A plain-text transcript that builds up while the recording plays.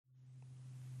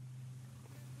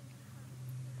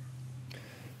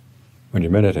When you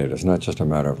meditate, it's not just a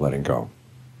matter of letting go.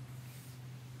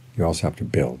 You also have to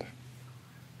build.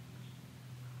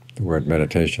 The word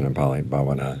meditation in Pali,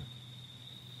 bhavana,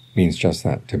 means just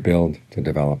that, to build, to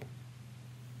develop,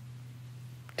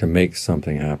 to make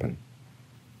something happen.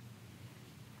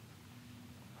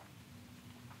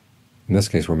 In this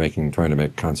case, we're trying to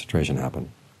make concentration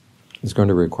happen. It's going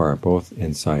to require both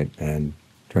insight and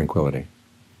tranquility.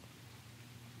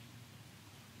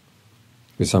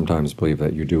 We sometimes believe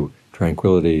that you do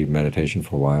tranquility meditation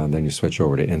for a while and then you switch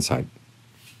over to insight.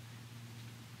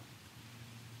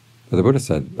 But the Buddha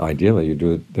said, ideally, you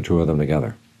do the two of them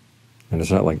together. And it's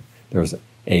not like there's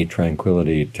a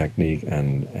tranquility technique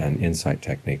and an insight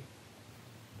technique.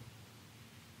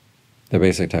 The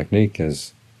basic technique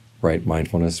is right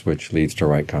mindfulness, which leads to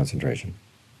right concentration.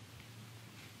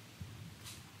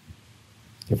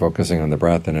 You're focusing on the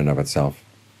breath in and of itself.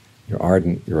 You're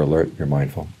ardent, you're alert, you're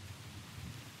mindful.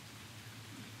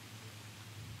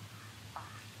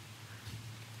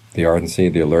 The ardency,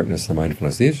 the alertness, the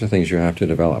mindfulness, these are things you have to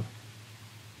develop.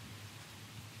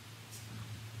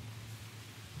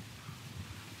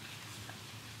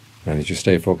 And as you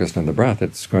stay focused on the breath,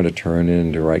 it's going to turn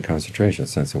into right concentration, a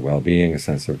sense of well-being, a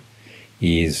sense of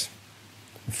ease,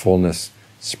 fullness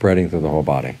spreading through the whole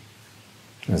body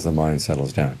as the mind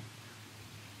settles down.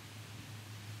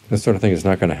 This sort of thing is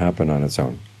not going to happen on its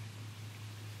own.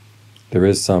 There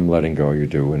is some letting go you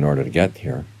do in order to get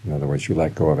here. In other words, you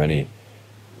let go of any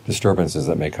disturbances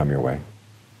that may come your way.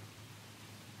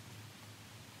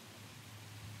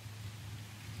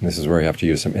 And this is where you have to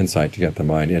use some insight to get the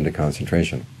mind into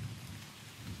concentration.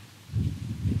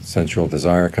 Sensual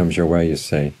desire comes your way, you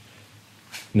say,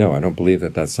 no, I don't believe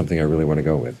that that's something I really want to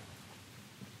go with.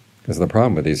 Because the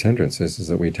problem with these hindrances is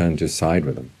that we tend to side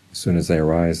with them. As soon as they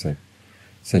arise, the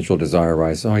sensual desire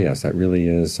arises, oh yes, that really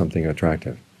is something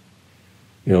attractive.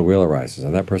 Ill will arises,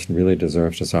 and that person really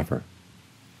deserves to suffer.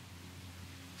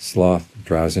 Sloth,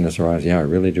 drowsiness arises, yeah, I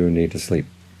really do need to sleep.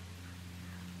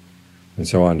 And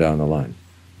so on down the line.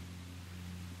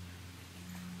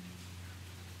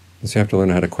 And so you have to learn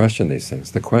how to question these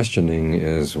things. The questioning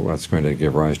is what's going to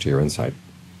give rise to your insight.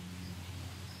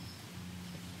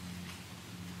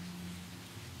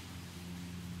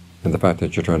 And the fact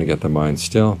that you're trying to get the mind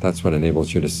still, that's what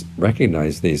enables you to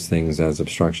recognize these things as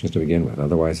obstructions to begin with.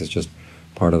 Otherwise, it's just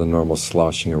part of the normal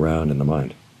sloshing around in the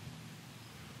mind.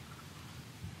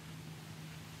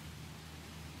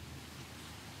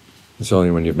 It's only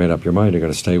when you've made up your mind you're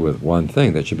going to stay with one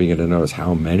thing that you begin to notice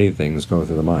how many things go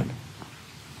through the mind.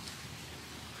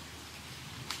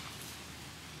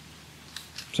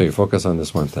 So you focus on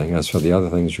this one thing. As for the other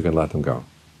things, you can let them go.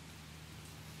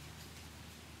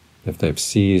 If they've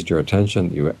seized your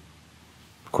attention, you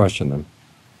question them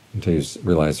until you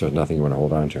realize there's nothing you want to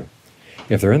hold on to.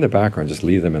 If they're in the background, just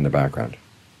leave them in the background.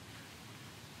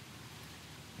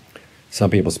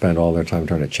 Some people spend all their time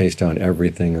trying to chase down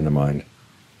everything in the mind.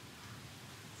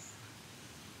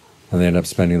 And they end up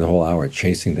spending the whole hour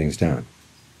chasing things down.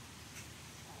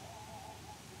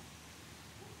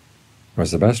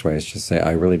 Whereas the best way is just say,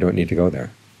 I really don't need to go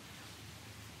there.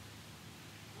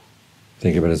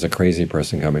 Think of it as a crazy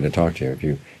person coming to talk to you. If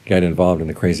you get involved in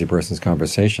the crazy person's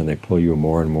conversation, they pull you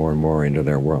more and more and more into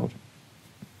their world.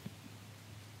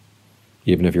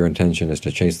 Even if your intention is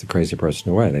to chase the crazy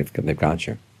person away, they've got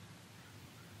you.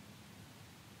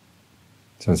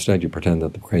 So instead you pretend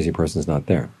that the crazy person's not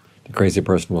there. The crazy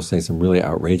person will say some really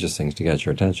outrageous things to get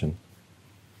your attention.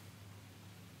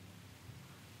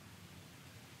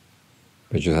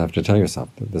 But you have to tell yourself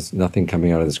that nothing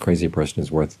coming out of this crazy person is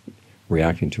worth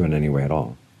reacting to in any way at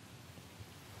all.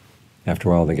 After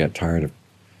a while they get tired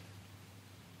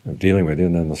of dealing with you,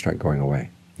 and then they'll start going away.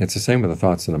 It's the same with the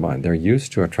thoughts in the mind. They're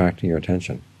used to attracting your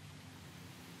attention.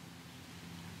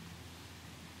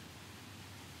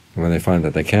 And when they find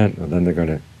that they can't, well, then they're going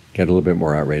to get a little bit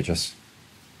more outrageous.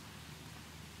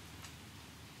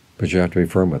 But you have to be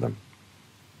firm with them.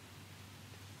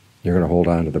 You're going to hold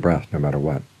on to the breath no matter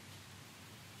what.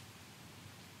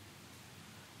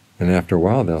 And after a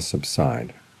while, they'll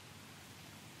subside.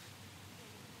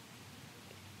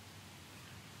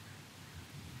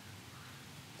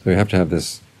 So you have to have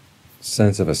this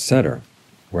sense of a center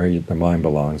where the mind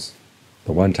belongs,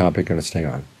 the one topic you're going to stay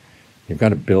on. You've got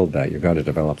to build that. You've got to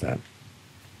develop that.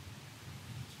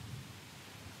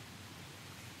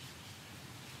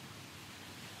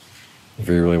 If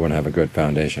you really want to have a good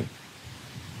foundation.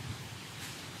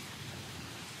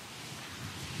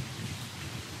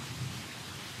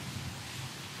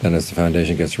 Then as the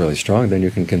foundation gets really strong, then you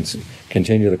can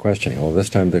continue the questioning. Well, this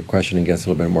time the questioning gets a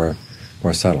little bit more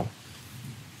subtle.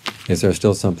 Is there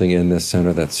still something in this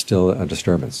center that's still a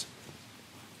disturbance?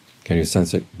 Can you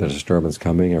sense it, the disturbance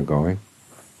coming or going?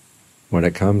 When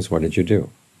it comes, what did you do?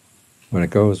 When it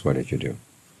goes, what did you do?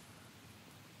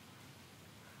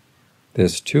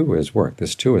 This too is work.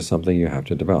 This too is something you have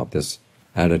to develop, this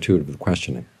attitude of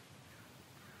questioning.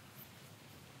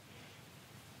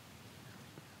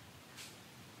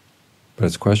 But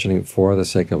it's questioning for the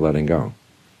sake of letting go.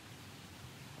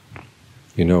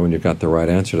 You know when you've got the right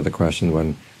answer to the question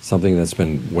when something that's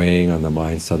been weighing on the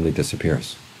mind suddenly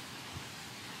disappears.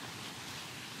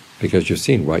 Because you've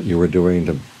seen what you were doing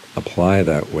to apply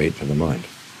that weight to the mind.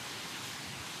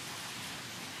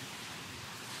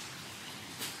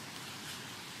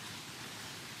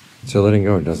 So letting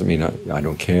go doesn't mean I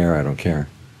don't care,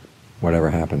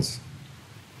 whatever happens.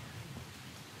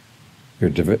 You're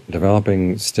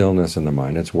developing stillness in the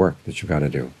mind. It's work that you've got to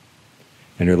do.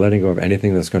 And you're letting go of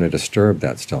anything that's going to disturb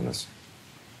that stillness.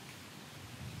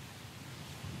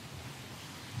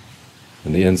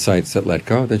 And the insights that let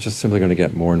go, they're just simply going to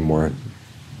get more and more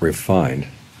refined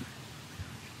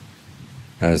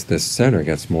as this center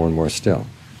gets more and more still.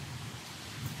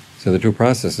 So the two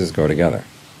processes go together.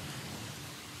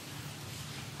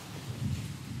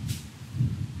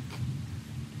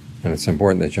 And it's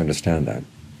important that you understand that.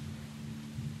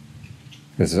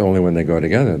 Because it's only when they go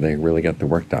together they really get the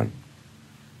work done.